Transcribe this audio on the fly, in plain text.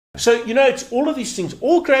So, you know, it's all of these things,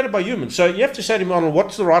 all created by humans. So you have to say to me, Arnold,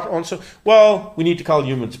 what's the right answer? Well, we need to cull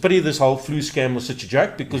humans. Pity this whole flu scam was such a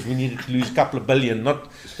joke because we needed to lose a couple of billion, not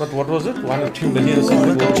what was it, 1 or 2 million or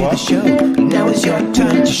something. Welcome to the show. Now it's your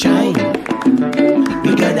turn to shine.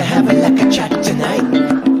 We're gonna have a lekker chat tonight.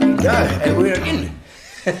 And we're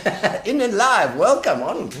in and live. Welcome,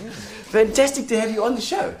 Arnold. Fantastic to have you on the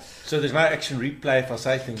show. So there's no action replay if I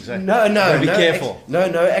say things. Eh? No. Be careful. No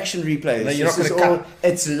action replay. No, you're not going to cut.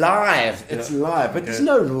 It's live. It's live. But there's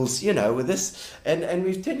no rules, you know, with this. And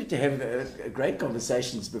we've tended to have great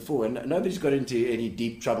conversations before, and nobody's got into any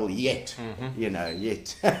deep trouble yet. You know,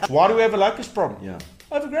 yet. Why do we have a locust problem? Yeah.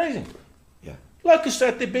 Overgrazing. Yeah. Locusts are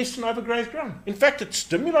at their best on overgrazed ground. In fact, it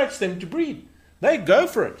stimulates them to breed. They go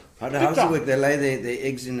for it. How does it work? They lay their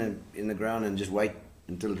eggs in the ground and just wait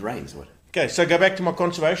until it rains. What? Okay, so go back to my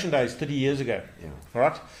conservation days 30 years ago. Yeah. All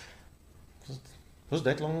right? Was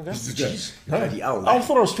that long ago? Jeez. No. I I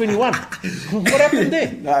thought I was 21. What happened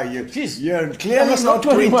there? No, you're I clearly was not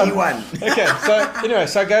 21. Okay, so anyway,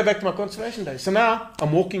 so I go back to my conservation days. So now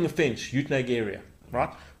I'm walking a fence, Utenag area,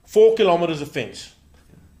 right? 4 kilometers of fence.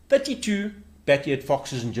 32 bat-eared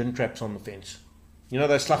foxes and gin traps on the fence. You know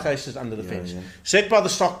those slughaces under the fence. Yeah. Set by the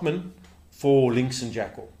stockman for lynx and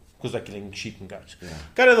jackal, because they're killing sheep and goats. Yeah.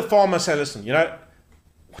 Go to the farmer and say, listen, you know,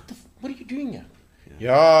 what are you doing here?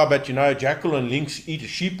 Yeah, but you know, jackal and lynx eat a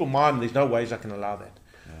sheep of mine, there's no ways I can allow that.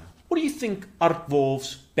 Yeah. What do you think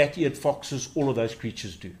aardwolves, bat-eared foxes, all of those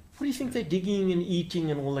creatures do? What do you think they're digging and eating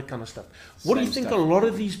and all that kind of stuff? What do you think a lot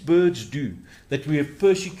of these birds do that we have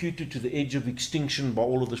persecuted to the edge of extinction by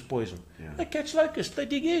all of this poison? Yeah. They catch locusts, they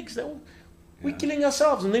dig eggs, we're killing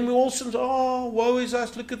ourselves, and then we all say, oh, woe is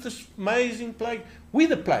us, look at this amazing plague. We're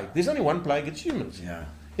the plague. There's only one plague, it's humans. Yeah.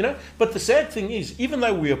 You know, but the sad thing is, even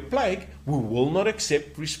though we're a plague, we will not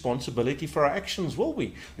accept responsibility for our actions, will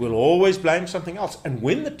we? We'll always blame something else. And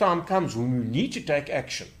when the time comes when we need to take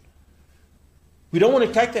action, we don't want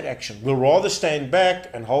to take that action. We'll rather stand back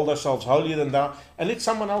and hold ourselves holier than thou and let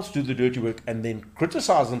someone else do the dirty work and then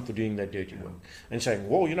criticize them for doing that dirty work and saying,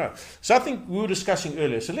 well, you know. So I think we were discussing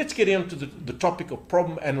earlier. So let's get into the topic of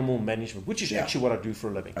problem animal management, which is actually what I do for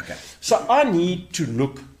a living. Okay. So I need to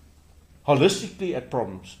look holistically at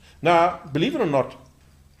problems. Now, believe it or not,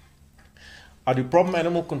 I do problem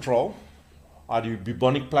animal control. I do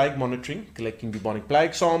bubonic plague monitoring, collecting bubonic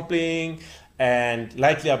plague sampling. And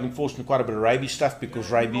lately I've been forced into quite a bit of rabies stuff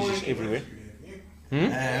because rabies is everywhere. I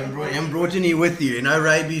haven't brought any with you, no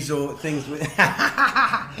rabies or things with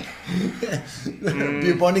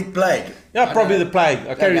bubonic plague. Yeah, probably the plague.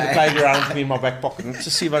 I carry the plague around with me in my back pocket. Let's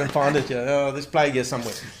just see if I can find it here. Oh, there's plague here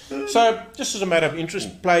somewhere. So, just as a matter of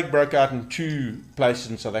interest, plague broke out in 2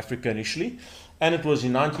 places in South Africa initially. And it was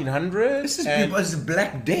in 1900. This is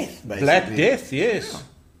Black Death, basically. Black Death, yes. Yeah.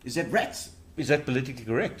 Is that rats? Is that politically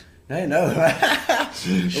correct? No.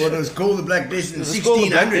 What it was called the Black Death in the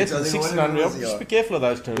 1600s. 1600s. Just be careful of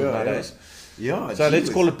those terms nowadays. Yeah. So let's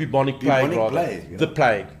call it bubonic plague rather. Plague, The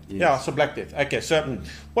plague. Yes. Yeah, so Black Death. Okay, so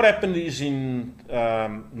what happened is in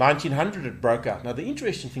 1900 it broke out. Now the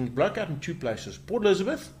interesting thing, it broke out in 2 places. Port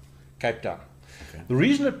Elizabeth, Cape Town. Okay. The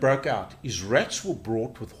reason it broke out is rats were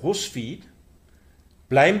brought with horse feed,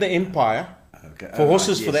 blamed the empire for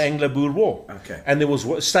horses for the Anglo-Boer War. Okay. And there was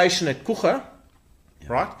a station at Kruger,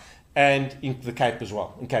 right? And in the Cape as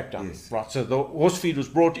well, in Cape Town. Yes. Right, so the horse feed was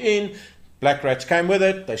brought in, black rats came with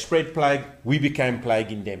it, they spread plague, we became plague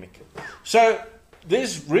endemic. So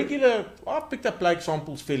there's I've picked up plague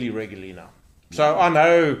samples fairly regularly now. So I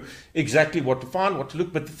know exactly what to find, what to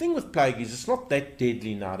look. But the thing with plague is it's not that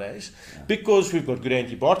deadly nowadays because we've got good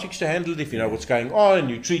antibiotics to handle it. If you know what's going on and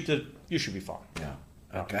you treat it, you should be fine. Yeah.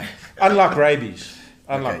 Okay. Unlike rabies.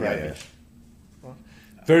 Rabies.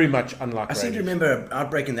 Very much unlike rabies. I seem to remember an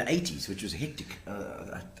outbreak in the 80s, which was hectic.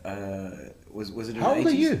 Was it in the 80s? How old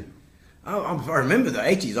are you? Oh, I remember the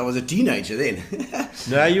 80s. I was a teenager then.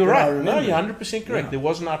 No, you're right. No, you're 100% correct. There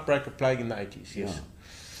was an outbreak of plague in the 80s, yes.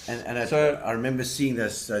 And so, I remember seeing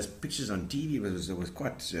those pictures on TV. It was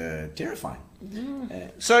quite terrifying.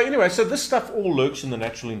 So anyway, so this stuff all lurks in the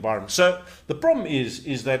natural environment. So the problem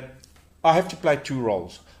is that I have to play 2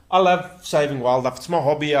 roles. I love saving wildlife. It's my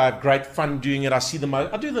hobby. I have great fun doing it. I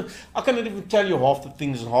cannot even tell you half the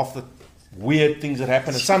things and half the weird things that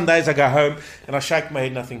happen. And some days I go home and I shake my head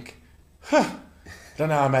and I think, don't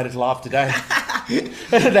know how I made it laugh today.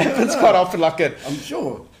 And it happens quite often like it. I'm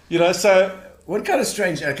sure. You know, so... What kind of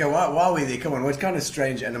strange... Okay, while we're there, come on. What kind of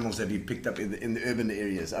strange animals have you picked up in the urban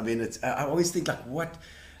areas? I mean, I always think like, what...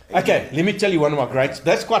 Okay, let me tell you one of my greats.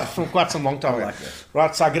 That's from quite some long time ago.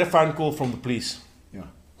 Right, so I get a phone call from the police. Yeah.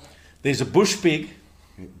 There's a bush pig,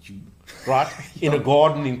 right, in a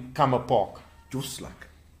garden in Kammer Park. Just like...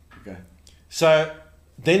 Okay. So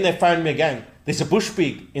then they phoned me again. There's a bush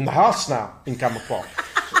pig in the house now in Kama Park.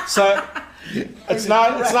 So it's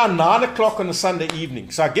now 9 o'clock on a Sunday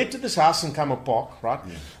evening. So I get to this house in Kama Park, right?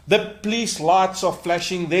 Yeah. The police lights are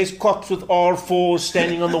flashing. There's cops with R4s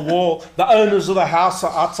standing on the wall. The owners of the house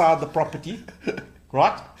are outside the property,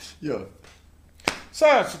 right? Yeah. So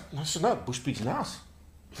I said, no, bush pigs in the house.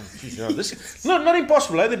 You know, this not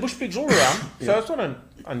impossible. There are bush pigs all around. So it's not an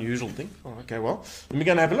unusual thing. Oh, okay, well, let me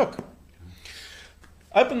go and have a look.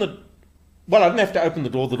 I didn't have to open the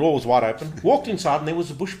door. The door was wide open. Walked inside and there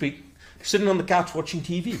was a bush pig sitting on the couch watching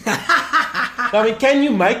TV. I mean, can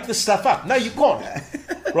you make this stuff up? No, you can't.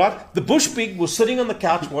 Right? The bush pig was sitting on the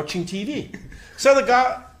couch watching TV. So the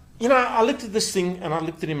guy, you know, I looked at this thing and I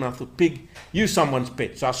looked at him and I thought, pig, you someone's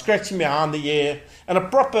pet. So I scratched him behind the ear, and a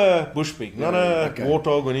proper bush pig, not a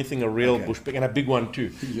warthog or anything, a real bush pig, and a big one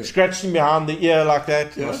too. Yeah. Scratched him behind the ear like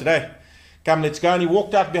that. Yeah. I said, hey, come, let's go. And he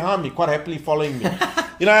walked out behind me, quite happily following me.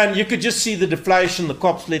 You know, and you could just see the deflation. The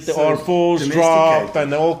cops let the R4s drop,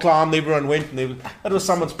 and they all climbed. Everyone went, and that was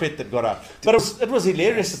someone's pet that got out. But it was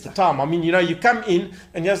hilarious at the time. I mean, you know, you come in,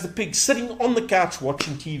 and there's the pig sitting on the couch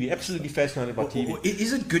watching TV, absolutely fascinated by TV.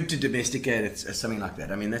 Is it good to domesticate something like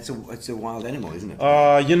that? I mean, it's a wild animal, isn't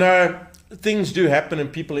it? You know, things do happen,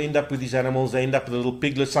 and people end up with these animals. They end up with little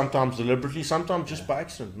piglets, sometimes deliberately, sometimes just by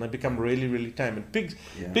accident, and they become really, really tame. And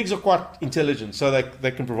pigs are quite intelligent, so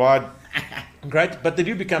they can provide great, but they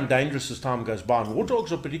do become dangerous as time goes by. And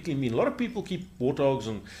warthogs are particularly mean. A lot of people keep warthogs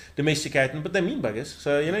and domesticate them, but they're mean buggers.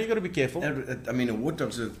 So, you know, you've got to be careful. I mean, a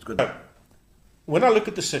warthog's a good... When I look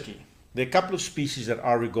at the city, there are a couple of species that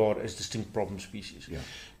I regard as distinct problem species. Yeah.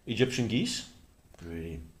 Egyptian geese.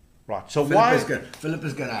 Really? Right. So Philip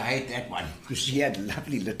is going to hate that one because she had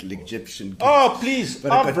lovely little Egyptian geese. Oh, please.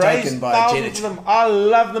 But I've raised thousands of them. I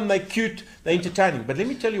love them. They're cute. They're entertaining. But let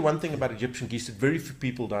me tell you one thing about Egyptian geese that very few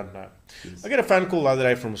people don't know. Yes. I get a phone call the other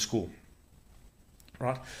day from a school.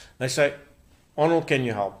 Right. They say, Arnold, can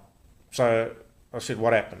you help? So I said,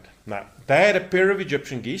 what happened? No. They had a pair of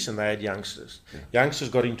Egyptian geese and they had youngsters. Yeah. Youngsters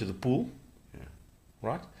got into the pool. Yeah.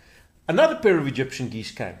 Right. Another pair of Egyptian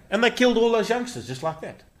geese came and they killed all those youngsters just like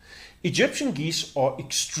that. Egyptian geese are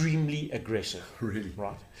extremely aggressive. Really?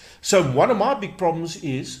 Right. So one of my big problems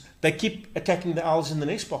is they keep attacking the owls in the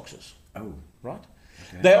nest boxes. Oh. Right.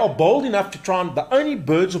 Okay. They are bold enough to try and... The only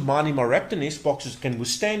birds of mine in my raptor nest boxes can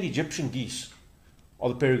withstand Egyptian geese are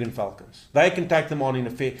the peregrine falcons. They can take them on in a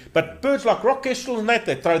fair... But birds like rock kestrels and that,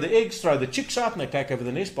 they throw the eggs, throw the chicks out, and they take over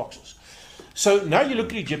the nest boxes. So now you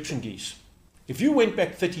look at Egyptian geese. If you went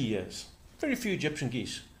back 30 years, very few Egyptian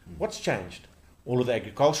geese. What's changed? All of the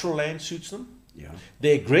agricultural land suits them. Yeah.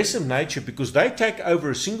 Their aggressive nature, because they take over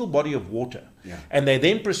a single body of water, and they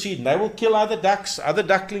then proceed, and they will kill other ducks, other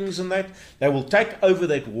ducklings and that. They will take over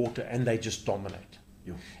that water and they just dominate.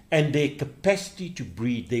 Yeah. And their capacity to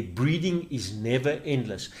breed, their breeding is never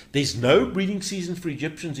endless. There's no breeding season for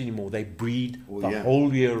Egyptians anymore. They breed the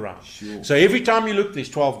whole year round. Sure. So every time you look, there's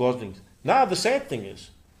 12 goslings. Now the sad thing is,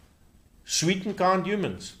 sweet and kind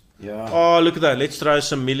humans. Yeah. Oh, look at that. Let's throw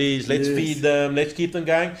some millies. Let's feed them. Let's keep them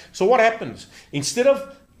going. So what happens? Instead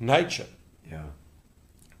of nature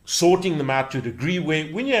sorting them out to a degree where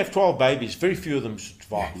when you have 12 babies, very few of them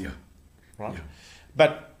survive. Yeah. Right? Yeah.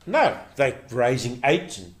 But no, they're raising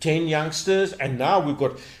 8 and 10 youngsters. And now we've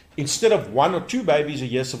got, instead of 1 or 2 babies a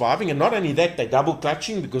year surviving, and not only that, they're double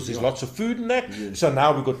clutching because there's lots of food in that. Yeah. So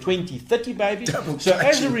now we've got 20, 30 babies. So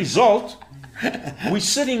as a result, we're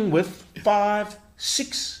sitting with 5,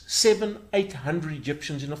 6, 7, 800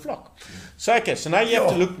 Egyptians in a flock. So okay, so now you have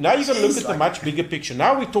to look. Now you've got to look at the much bigger picture.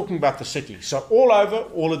 Now we're talking about the city. So all over,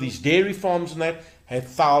 all of these dairy farms and that have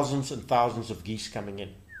thousands and thousands of geese coming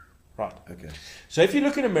in. Right. Okay. So if you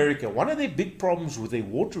look at America, one of their big problems with their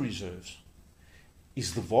water reserves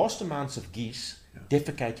is the vast amounts of geese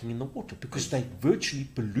defecating in the water because they virtually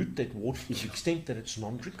pollute that water to the extent that it's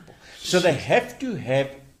non-drinkable. So they have to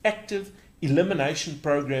have active elimination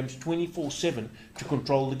programs 24/7 to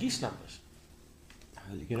control the geese numbers.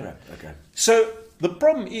 Holy crap. Okay. So the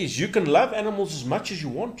problem is you can love animals as much as you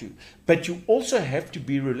want to, but you also have to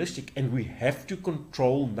be realistic, and we have to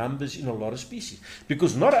control numbers in a lot of species,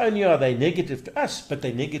 because not only are they negative to us, but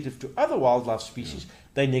they're negative to other wildlife species.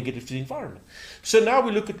 They're negative to the environment. So now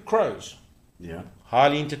we look at crows. Yeah.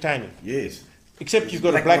 Highly entertaining. Yes. Except you've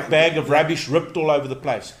got a black bag of rubbish ripped all over the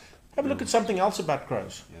place. Have a look at something else about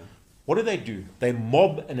crows. Yeah. What do? They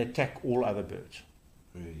mob and attack all other birds.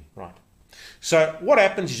 Really? Right. So what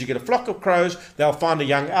happens is you get a flock of crows, they'll find a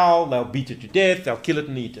young owl, they'll beat it to death, they'll kill it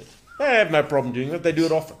and eat it. They have no problem doing that, they do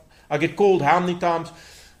it often. I get called how many times?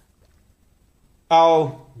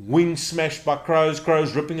 owl wing smashed by crows,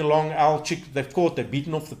 crows ripping along, owl chick they've caught, they've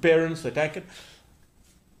beaten off the parents, they take it.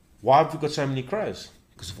 Why have we got so many crows?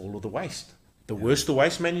 Because of all of the waste. The worse the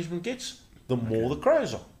waste management gets, the more the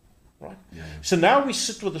crows are. Right? Yeah. So now we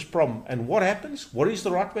sit with this problem, and what happens? What is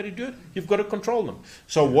the right way to do it? You've got to control them.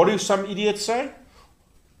 So what do some idiots say?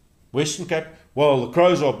 Western Cape, well, the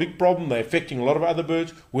crows are a big problem, they're affecting a lot of other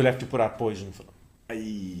birds, we'll have to put out poison for them.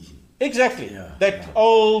 Exactly. That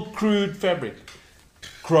old crude fabric.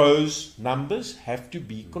 Crows' numbers have to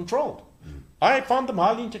be controlled. I found them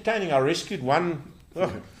highly entertaining. I rescued one.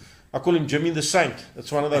 I call him Jimmy the Saint.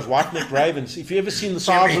 It's one of those white-necked ravens. If you ever seen the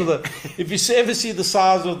size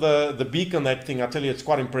of the beak on that thing, I tell you, it's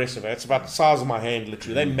quite impressive. It's about the size of my hand,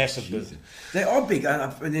 literally. They're massive birds. They are big.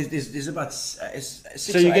 There's about 6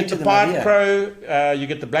 So you get the pied crow, you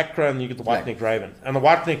get the black crow, and you get the white-necked raven. And the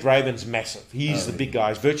white-necked raven's massive. He's the big guy.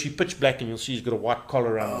 He's virtually pitch black, and you'll see he's got a white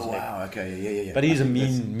collar around his neck. Oh wow! Okay, yeah. But he's a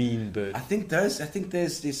mean bird. I think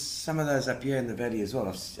there's some of those up here in the valley as well.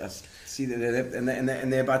 I see that, and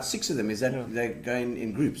there are about 6 of them. Is that they're going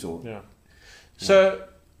in groups or? Yeah. So,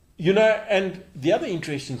 and the other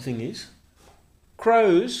interesting thing is,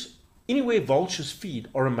 crows, anywhere vultures feed,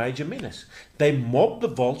 are a major menace. They mob the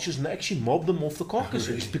vultures and they actually mob them off the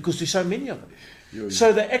carcasses because there's so many of them.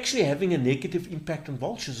 So they're actually having a negative impact on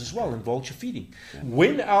vultures as well, and vulture feeding. Yeah.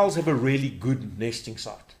 When owls have a really good nesting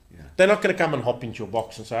site, they're not going to come and hop into your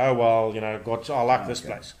box and say, oh, well, I like this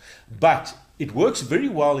place. But it works very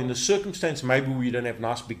well in a circumstance maybe where you don't have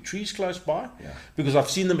nice big trees close by, because I've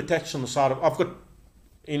seen them attached on the side of,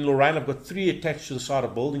 in Lorraine, I've got 3 attached to the side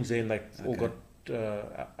of buildings there, and they've all got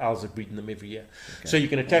owls that breed in them every year. So you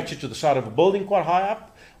can attach it to the side of a building quite high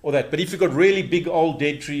up, or that. But if you've got really big old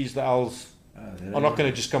dead trees, the owls are not going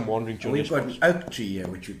to just come wandering to your We've got an oak tree here,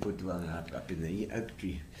 which we put up in the oak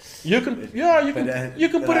tree. You can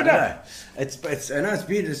put it up.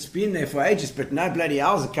 It's been there for ages, but no bloody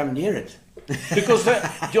owls have come near it. Because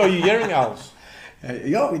are you hearing owls?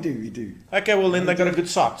 Yeah, we do. Okay, well then they've got a good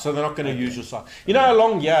site, so they're not going to use your site.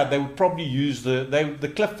 Along here they would probably use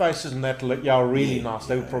the cliff faces and that are really nice.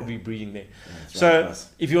 They would probably be breeding there. So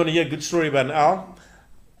if you want to hear a good story about an owl,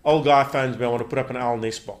 old guy phones me, I want to put up an owl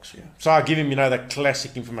nest box. So I give him, that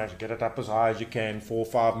classic information. Get it up as high as you can, 4 or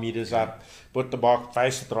 5 meters up, put the box,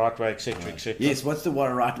 face it the right way, etc., etc. Yes, what's the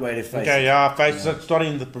right way to face it? Okay, face it,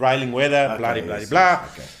 starting in the prevailing weather, blah.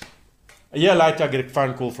 Okay. A year later, I get a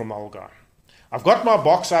phone call from an old guy. I've got my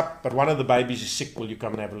box up, but one of the babies is sick. Will you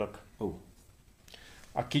come and have a look? Oh.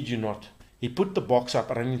 I kid you not. He put the box up.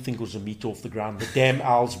 I don't even think it was a meter off the ground. The damn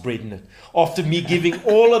owl's bred in it. After me giving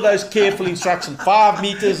all of those careful instructions, 5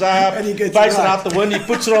 meters up, face it out the window, he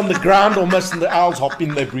puts it on the ground almost, and the owls hop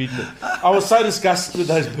in, they breed in it. I was so disgusted with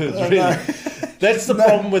those birds, really. That's the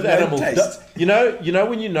problem with animals. You know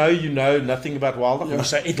when you know nothing about wildlife, you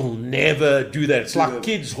say, it'll never do that. It's like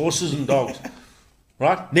kids, horses and dogs.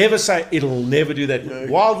 Right? Never say, it'll never do that.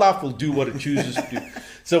 Wildlife will do what it chooses to do.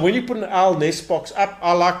 So when you put an owl nest box up,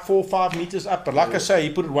 I like 4 or 5 meters up. But like I say,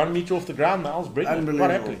 you put it 1 meter off the ground, the owl's breeding quite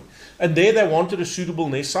happily. And there they wanted a suitable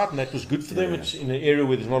nest site, and that was good for them. It's in an area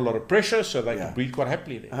where there's not a lot of pressure, so they could breed quite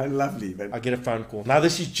happily there. Oh, lovely. I get a phone call. Now,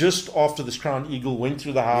 this is just after this crowned eagle went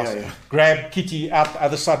through the house, grabbed Kitty out the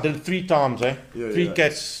other side, did it 3 times, 3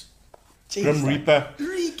 cats, Jeez, Grim Reaper.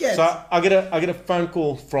 3 cats. So I get a phone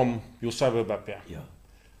call from your suburb up here. Yeah.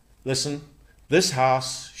 Listen, this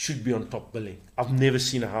house should be on top billing. I've never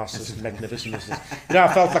seen a house as magnificent as this. I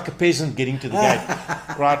felt like a peasant getting to the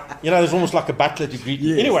gate. Right? There's almost like a butler to greet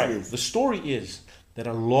me. Anyway, the story is that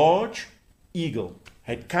a large eagle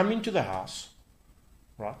had come into the house,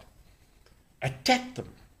 right? Attacked them.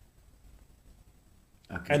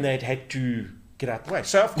 Okay. And they'd had to get out the way.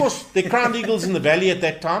 So, of course, there are crowned eagles in the valley at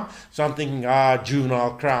that time. So I'm thinking,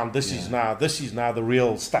 juvenile crown, this is now the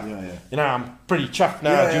real stuff. I'm pretty chuffed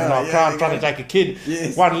now, juvenile crown, trying to take a kid,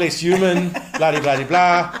 one less human,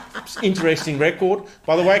 blah. Interesting record.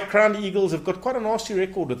 By the way, crowned eagles have got quite a nasty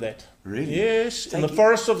record with that. Really? Yes, in the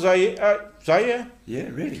forests of Zaire. Yeah,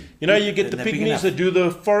 really. You get the pygmies that do the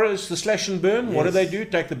forest, the slash and burn. Yes. What do?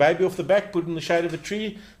 Take the baby off the back, put it in the shade of a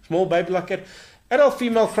tree, small baby like that. Adult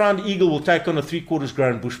female crowned eagle will take on a 3/4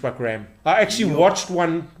 grown bushbuck ram. I actually watched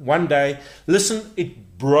one day. Listen,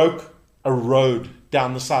 it broke a road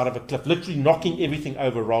down the side of a cliff, literally knocking everything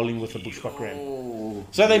over, rolling with a bushbuck ram.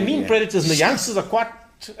 So they're mean predators, and the youngsters are quite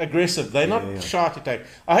aggressive. They're not shy to take.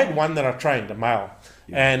 I had one that I trained, a male,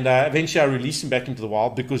 and eventually I released him back into the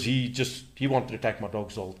wild because he wanted to take my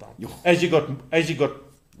dogs all the time. As you got,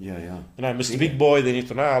 Mr. Big Boy, then you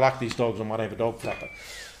thought, I like these dogs, I might have a dog flapper.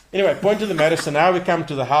 Anyway, point of the matter, so now we come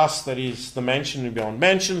to the house that is the mansion and beyond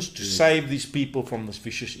mansions to save these people from this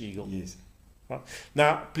vicious eagle. Yes. Right?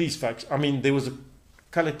 Now, please, folks, I mean, there was a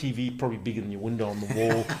colour TV probably bigger than your window on the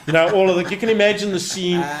wall. You know, all of the, you can imagine the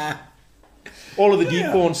scene, all of the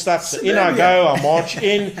decor and stuff. So in I go, I march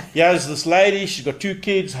in. Here's this lady, she's got 2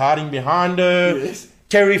 kids hiding behind her. Yes.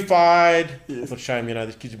 Terrified. What a shame, you know,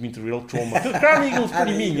 these kids have been through real trauma. The ground eagle's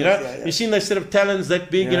pretty mean, you know. You've seen those set of talons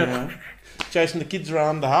that big, you know, chasing the kids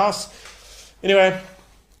around the house. Anyway,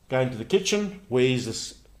 going to the kitchen. Where's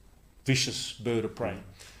this vicious bird of prey?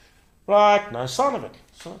 Right, no sign of it.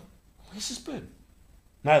 So, where's this bird?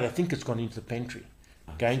 No, they think it's gone into the pantry.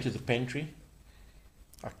 Going to the pantry,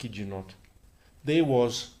 I kid you not, there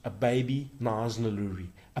was a baby Naasnaluri.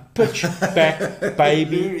 A pitch-back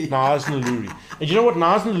baby Naasnaluri. And you know what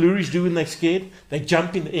Naasnaluris do when they're scared? They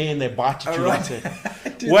jump in the air and they bite at you like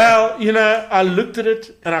that. Well, you know, I looked at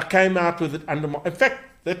it and I came out with it under my... In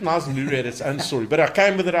fact, that Naasnaluri had its own story. But I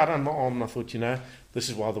came with it out on my arm and I thought, you know, this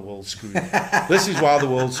is why the world's screwed. This is why the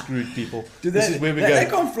world's screwed, people. This is where we go. They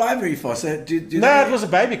can't fly very far. So no, it was a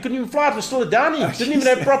baby. It couldn't even fly. It was still a downy. Didn't even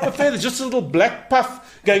have proper feathers. Just a little black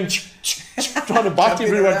puff going trying to bite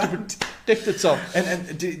everyone to protect itself.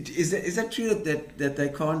 And is that true that they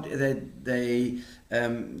can't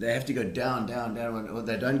they have to go down, or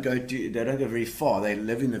they don't go very far. They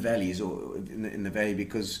live in the valleys or in the valley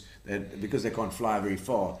because they can't fly very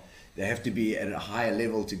far. They have to be at a higher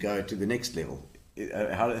level to go to the next level.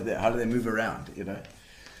 How do they move around? You know,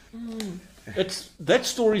 that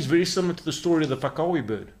story is very similar to the story of the Whakawi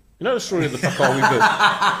bird. You know the story of the Whakawi bird?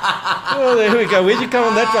 Oh, there we go. Where'd you come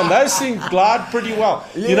on that one? Those things glide pretty well.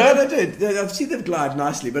 Yeah, you know, they do. I've seen them glide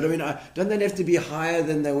nicely, but I mean, don't they have to be higher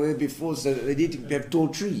than they were before? So they need to have tall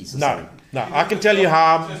trees. No. I can tell you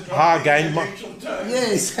how I gained my.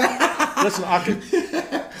 Yes. Listen,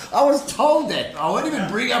 I was told that. I won't even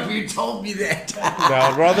bring up who told me that.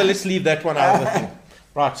 Well, rather let's leave that one out of the thing.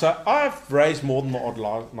 Right, so I've raised more than the odd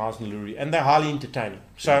Naasnaluri, and they're highly entertaining.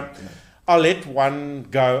 So I'll let one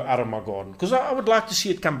go out of my garden, because I would like to see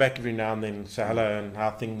it come back every now and then and say hello and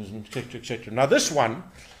how things, and etc., etc. Now this one,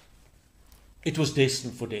 it was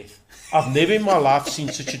destined for death. I've never in my life seen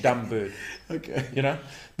such a dumb bird. Okay. You know?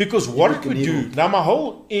 Because what it would do, now my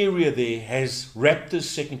whole area there has raptors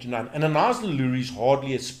second to none, and a Naasnaluri is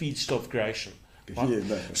hardly a speedster of creation. Right? Yeah,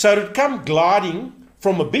 no. So it would come gliding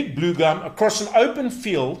from a big blue gum across an open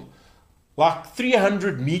field, like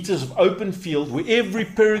 300 meters of open field, where every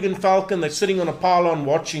peregrine falcon that's sitting on a pylon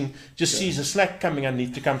watching just sees a snack coming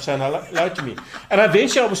underneath to come say hello to me. And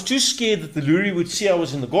eventually I was too scared that the Luri would see I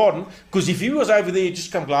was in the garden, because if he was over there, he'd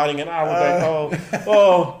just come gliding and I would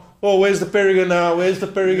go, oh, where's the peregrine now? Where's the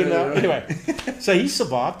peregrine now? Anyway, so he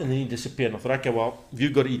survived and then he disappeared. And I thought, okay, well,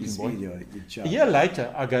 you've got to eat him, boy. A year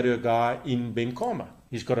later, I go to a guy in Benkama.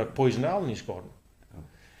 He's got a poison owl in his garden.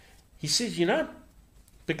 He says, you know,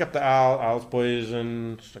 pick up the owl's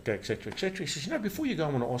poison, okay, etc., etc. He says, you know, before you go, I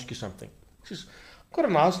want to ask you something. He says, I've got a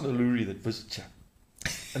Naasnaluri that visits you,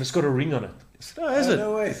 and it's got a ring on it. I said, oh, has it?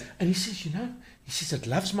 No way. And he says, you know, it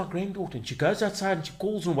loves my granddaughter, and she goes outside and she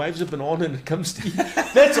calls and waves a banana and it comes to eat.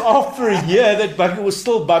 That's after a year that bugger was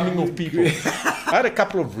still bumming off people. I had a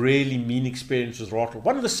couple of really mean experiences right off.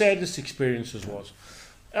 One of the saddest experiences was,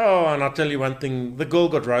 and I'll tell you one thing, the girl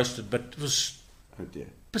got roasted, but it was,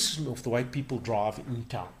 pisses me off the way people drive in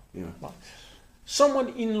town. Yeah. Right. Someone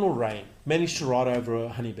in Lorraine managed to ride over a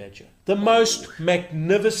honey badger. The most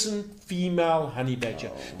magnificent female honey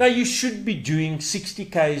badger. Now, you should be doing 60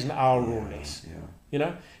 k's an hour or less. Yeah. You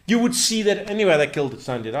know, you would see that. Anyway, they killed it,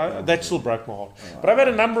 son did. That still broke my heart. But I've had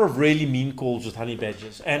a number of really mean calls with honey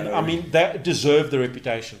badgers. And I mean, they deserve the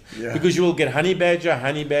reputation. Yeah. Because you will get honey badger,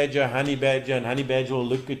 honey badger, honey badger, and honey badger will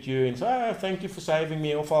look at you and say, oh, thank you for saving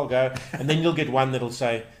me, off I'll go. And then you'll get one that'll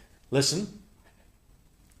say, listen,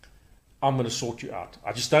 I'm going to sort you out.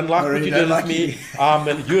 I just don't like what you did with me.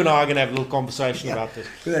 And you and I are going to have a little conversation about this.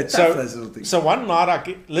 So one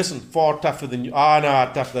night, listen, far tougher than you. I know how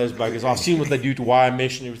tough those buggers are. I've seen what they do to wire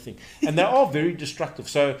mesh and everything. And they are very destructive.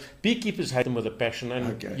 So beekeepers hate them with a passion.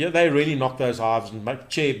 And they really knock those hives and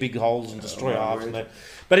tear big holes and destroy hives.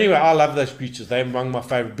 But anyway, I love those creatures. They're among my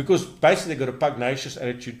favorite because basically they've got a pugnacious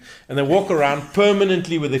attitude. And they walk around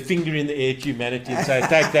permanently with their finger in the air to humanity and say,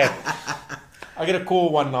 take that. I get a call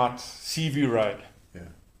one night, Seaview Road,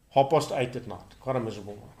 8:30 at night, quite a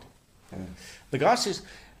miserable night. The guy says,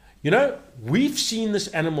 you know, we've seen this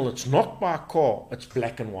animal, it's not by a car, it's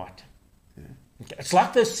black and white. Okay. It's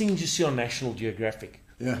like those things you see on National Geographic.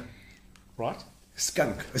 Yeah. Right?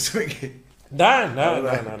 Skunk.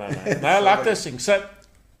 No, like those things. So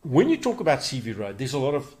when you talk about Seaview Road, there's a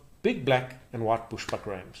lot of big black and white bushbuck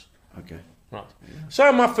rams. Okay. Right.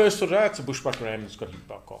 So my first thought, it's a bushbuck ram that's got hit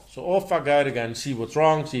by a car. So off I go to go and see what's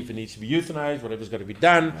wrong, see if it needs to be euthanized, whatever's got to be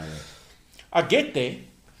done. I get there,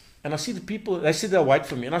 and I see the people, they said they'll wait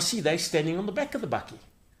for me, and I see they standing on the back of the bucky.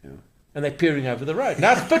 Yeah. And they're peering over the road.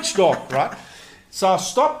 Now it's pitch dark, right? So I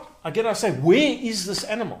stop, I say, where is this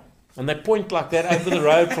animal? And they point like that over the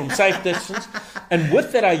road from safe distance. And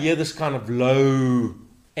with that, I hear this kind of low,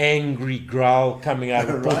 angry growl coming out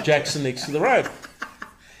of Port Jackson next to the road.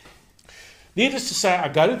 Needless to say, I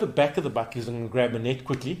go to the back of the buckies and grab a net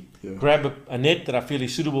quickly, grab a net that I feel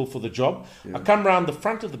is suitable for the job. I come round the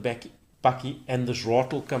front of the bucky, and this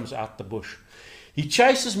rattle comes out the bush. He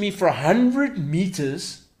chases me for 100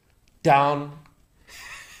 meters down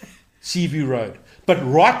Seaview Road, but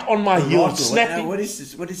right on my heel, snapping. What is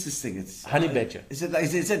this? What is this thing? It's honey badger. Is it?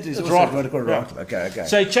 Is it? It's rattle. What called rattle. Okay.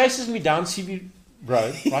 So he chases me down Seaview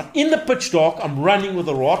Road, right in the pitch dark. I'm running with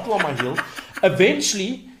a rattle on my heel.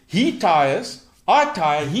 Eventually, he tires. I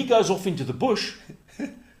tire. He goes off into the bush,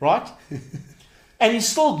 right? And he's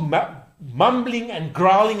still mumbling and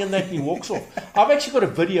growling, and that he walks off. I've actually got a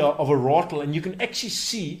video of a rattle, and you can actually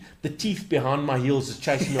see the teeth behind my heels is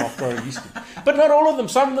chasing me after I released it. But not all of them.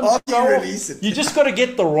 Some of them go off. You just got to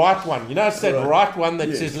get the right one. You know, it's that right one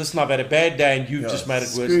that says, "Listen, I've had a bad day, and you've just made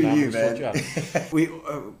it worse." Screw you, man. We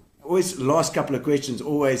always, last couple of questions,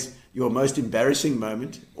 always your most embarrassing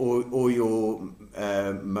moment, or your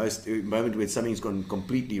most moment where something's gone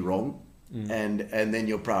completely wrong, and then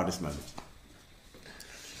your proudest moment.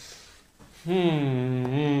 I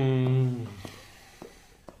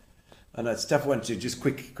know it's a tough one to just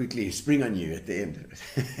quickly spring on you at the end.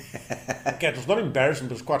 Okay, it was not embarrassing,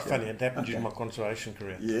 but it was quite funny. It happened during my conservation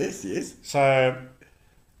career. Yes. So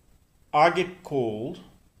I get called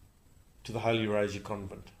to the Holy Rosie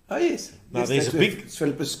Convent. Oh yes. Now there's a big it's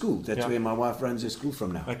Philippa's school. That's where my wife runs her school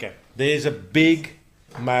from now. Okay. There's a big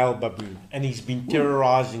male baboon, and he's been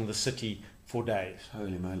terrorizing the city for days.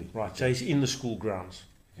 Holy moly. Right. So he's in the school grounds.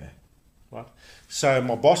 Right. So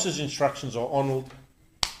my boss's instructions are, Arnold,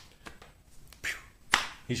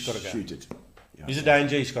 he's got to go. Shoot it. Yeah, he's a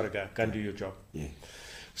danger, he's got to go. Go and do your job. Yeah.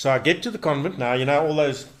 So I get to the convent. Now, you know, all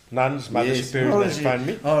those nuns, Mother Superiors, they phone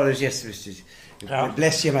me. Oh, yes.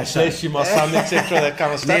 Bless you, my son. Bless you, my son, etc., that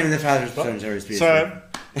kind of stuff. Name of the Father, Son, and Holy Spirit. So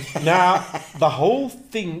now, the whole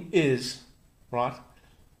thing is, right,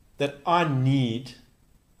 that I need...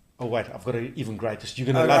 Oh, wait, I've got an even greatest. You're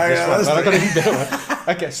going to love this one, but I've got an even better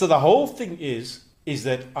one. Okay, so the whole thing is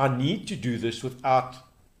that I need to do this without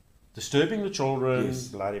disturbing the children,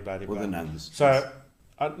 blah, blah, blah, or the nuns. So,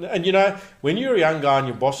 and you know, when you're a young guy and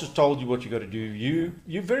your boss has told you what you got to do,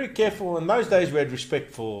 you're very careful. In those days, we had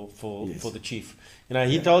respect for the chief. You know,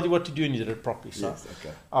 he told you what to do and you did it properly. So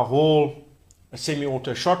I haul a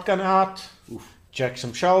semi-auto shotgun out, jack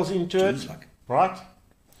some shells into it, right?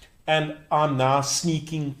 And I'm now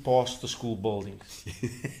sneaking past the school buildings.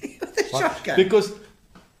 With the shotgun? Because,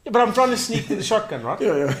 but I'm trying to sneak with the shotgun, right?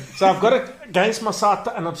 Yeah. So I've got it against my side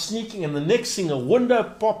and I'm sneaking, and the next thing, a window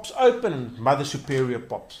pops open and Mother Superior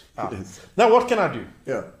pops out. Yes. Now what can I do?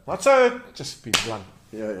 Yeah. Right, so just be blunt.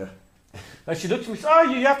 Yeah. And she looks at me and says, "Oh,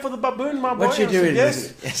 you here for the baboon, my boy?" What you doing?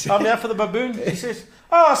 Yes, I'm here for the baboon. He says,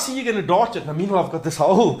 "Oh, I see you're going to dart it." Now, meanwhile, I've got this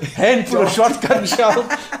whole handful of shotgun shells.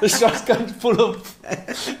 The shotgun full of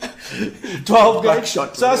 12 gauge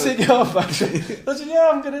shots. So I said,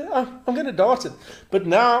 I'm going to dart it. But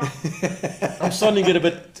now I'm starting to get a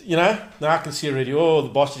bit, you know, now I can see already, the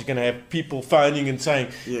boss is going to have people phoning and saying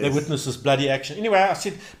they witnessed this bloody action. Anyway, I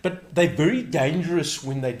said, but they're very dangerous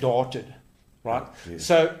when they darted. Right? Yes.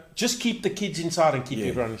 So just keep the kids inside and keep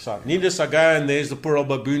everyone inside. Needless, I go and there's the poor old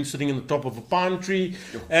baboon sitting in the top of a pine tree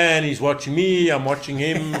and he's watching me, I'm watching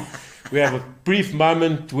him. We have a brief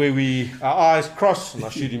moment where our eyes cross and I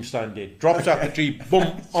shoot him stone dead. Drops out the tree,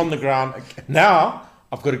 boom, on the ground. Okay. Now,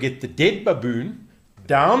 I've got to get the dead baboon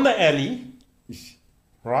down the alley,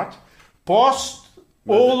 right? Past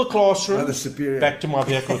all the classrooms, back to my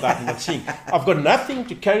vehicle without anyone seeing. I've got nothing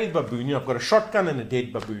to carry the baboon. I've got a shotgun and a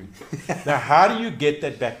dead baboon. Now, how do you get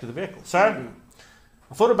that back to the vehicle? So,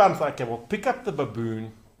 I thought about it, okay, well, pick up the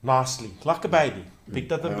baboon nicely, like a baby.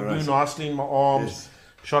 Picked up the baboon nicely in my arms,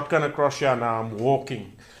 shotgun across here, now I'm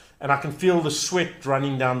walking. And I can feel the sweat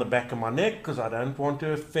running down the back of my neck because I don't want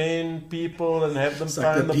to offend people and have them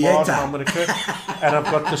phone the boss. And I've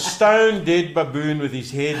got the stone dead baboon with his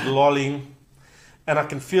head lolling. And I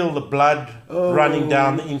can feel the blood running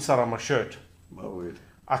down the inside of my shirt. My word.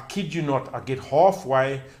 I kid you not, I get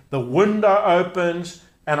halfway, the window opens,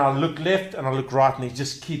 and I look left and I look right, and there's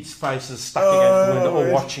just kids' faces stuck against the window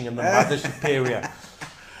or watching, and the Mother Superior.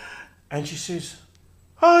 And she says,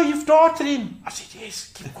 "Oh, you've darted him." I said,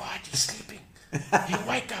 "Yes, keep quiet, he's sleeping. He'll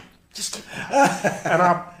wake up, just keep quiet." And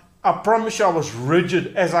I I promise you I was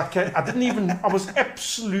rigid as I can. I was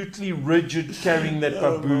absolutely rigid carrying that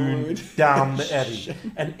baboon down the alley.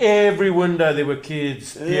 And every window there were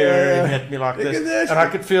kids peering at me like this. And I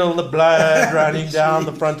could feel the blood running down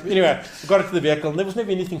the front. Anyway, we got into the vehicle and there was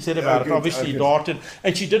never anything said about it. Obviously he darted.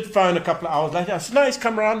 And she did phone a couple of hours later. I said, no, he's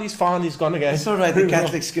come around, he's fine, he's gone again. It's all right, the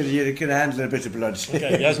Catholics can handle a bit of blood.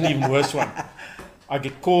 Okay, here's an even worse one. I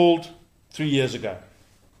get called 3 years ago.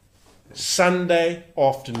 Sunday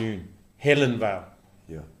afternoon, Helenvale.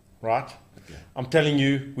 Yeah. Right? Okay. I'm telling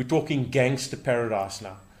you, we're talking gangster paradise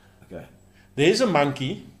now. Okay. There's a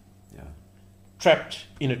monkey trapped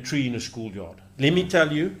in a tree in a schoolyard. Let me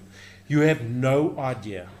tell you, you have no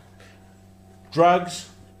idea. Drugs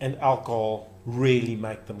and alcohol really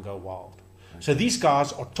make them go wild. Okay. So these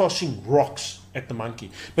guys are tossing rocks at the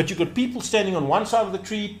monkey. But you've got people standing on one side of the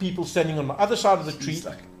tree, people standing on the other side of the tree.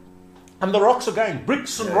 And the rocks are going,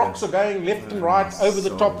 bricks and rocks are going left and right, over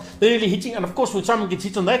the top. They're really hitting. And of course, when someone gets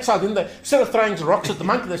hit on that side, then they, instead of throwing rocks at the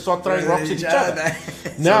monkey, they start throwing rocks at each other.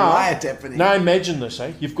 Now imagine this,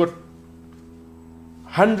 You've got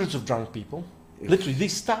hundreds of drunk people. Literally,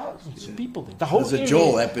 there's thousands of people there. The whole There's a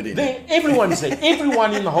jaw happening. Everyone's there.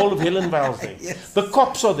 Everyone in the whole of Helenvale's there. Yes. The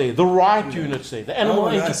cops are there. The riot unit's there. The animal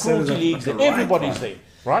anti-cruelty league's there. Everybody's there.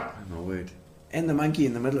 Right? Oh, my word. And the monkey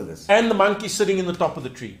in the middle of this. And the monkey sitting in the top of the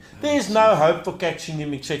tree. There's no hope for catching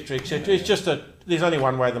him, etc., etc. It's just there's only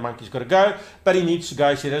one way the monkey's got to go, but he needs to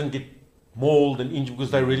go so he doesn't get mauled and injured, because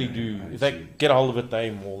they really do. If they get a hold of it,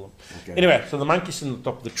 they maul them. Okay. Anyway, so the monkey's in the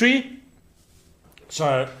top of the tree.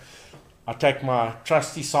 So I take my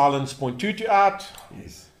trusty silence .22 out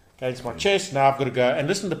against my chest. Now I've got to go. And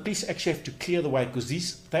listen, the police actually have to clear the way, because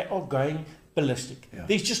they are going ballistic. Yeah.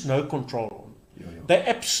 There's just no control on them.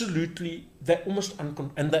 They're almost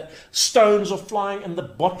uncontrolled, and the stones are flying and the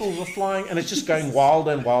bottles are flying, and it's just going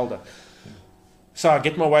wilder and wilder. So I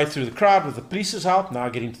get my way through the crowd with the police's help. Now I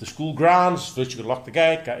get into the school grounds. First you got to lock the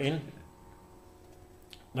gate, go in.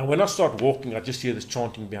 Now when I start walking, I just hear this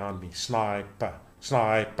chanting behind me: sniper,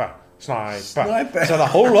 sniper, sniper. Sniper. So the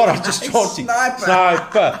whole lot are just chanting: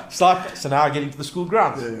 sniper, sniper. So now I get into the school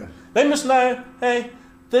grounds. They must know, hey,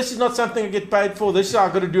 this is not something I get paid for. This is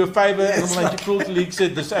I've got to do a favour. Animal Anti-Cruelty League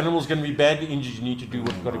said this animal's going to be badly injured. You need to do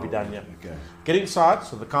what's got to be done here. Okay. Get inside.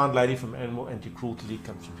 So the kind lady from Animal Anti-Cruelty League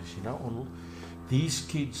comes to me. She says, Arnold, these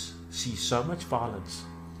kids see so much violence.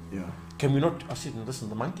 Yeah. Can we not? I said, listen,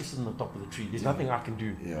 the monkey's on the top of the tree. There's nothing I can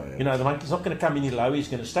do. You know, the monkey's not going to come any lower. He's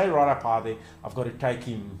going to stay right up high there. I've got to take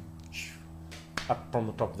him up from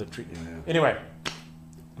the top of the tree. Anyway.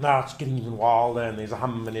 Now it's getting even wilder and there's a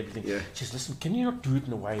hum and everything. She says, listen, can you not do it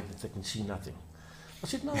in a way that they can see nothing? I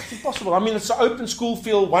said, no, it's impossible. I mean, it's an open school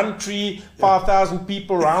field, one tree, 5,000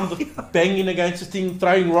 people around, banging against the thing,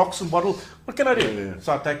 throwing rocks and bottles. What can I do?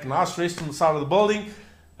 So I take a nice rest on the side of the building,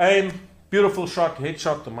 aim, beautiful shot,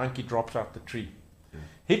 headshot, the monkey drops out the tree.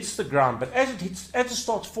 Hits the ground, but as it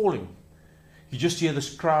starts falling, you just hear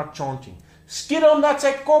this crowd chanting. Skid on dat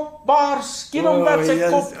sy kop, bar, skid on dat sy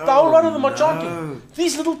kop. The whole lot of them are chanting.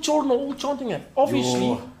 These little children are all chanting it.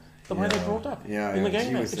 Obviously, the way they brought up in the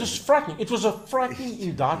gang. It was frightening. It was a frightening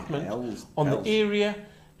indictment on the area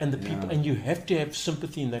and the people. And you have to have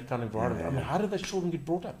sympathy in that kind of environment. I mean, how did those children get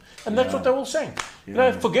brought up? And that's what they're all saying. You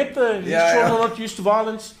know, forget these children are not used to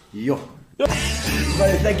violence.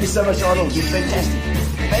 Thank you so much, Arnold. You're fantastic.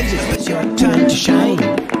 It's your time to shine.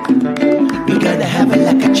 We're gonna have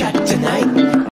a chat tonight.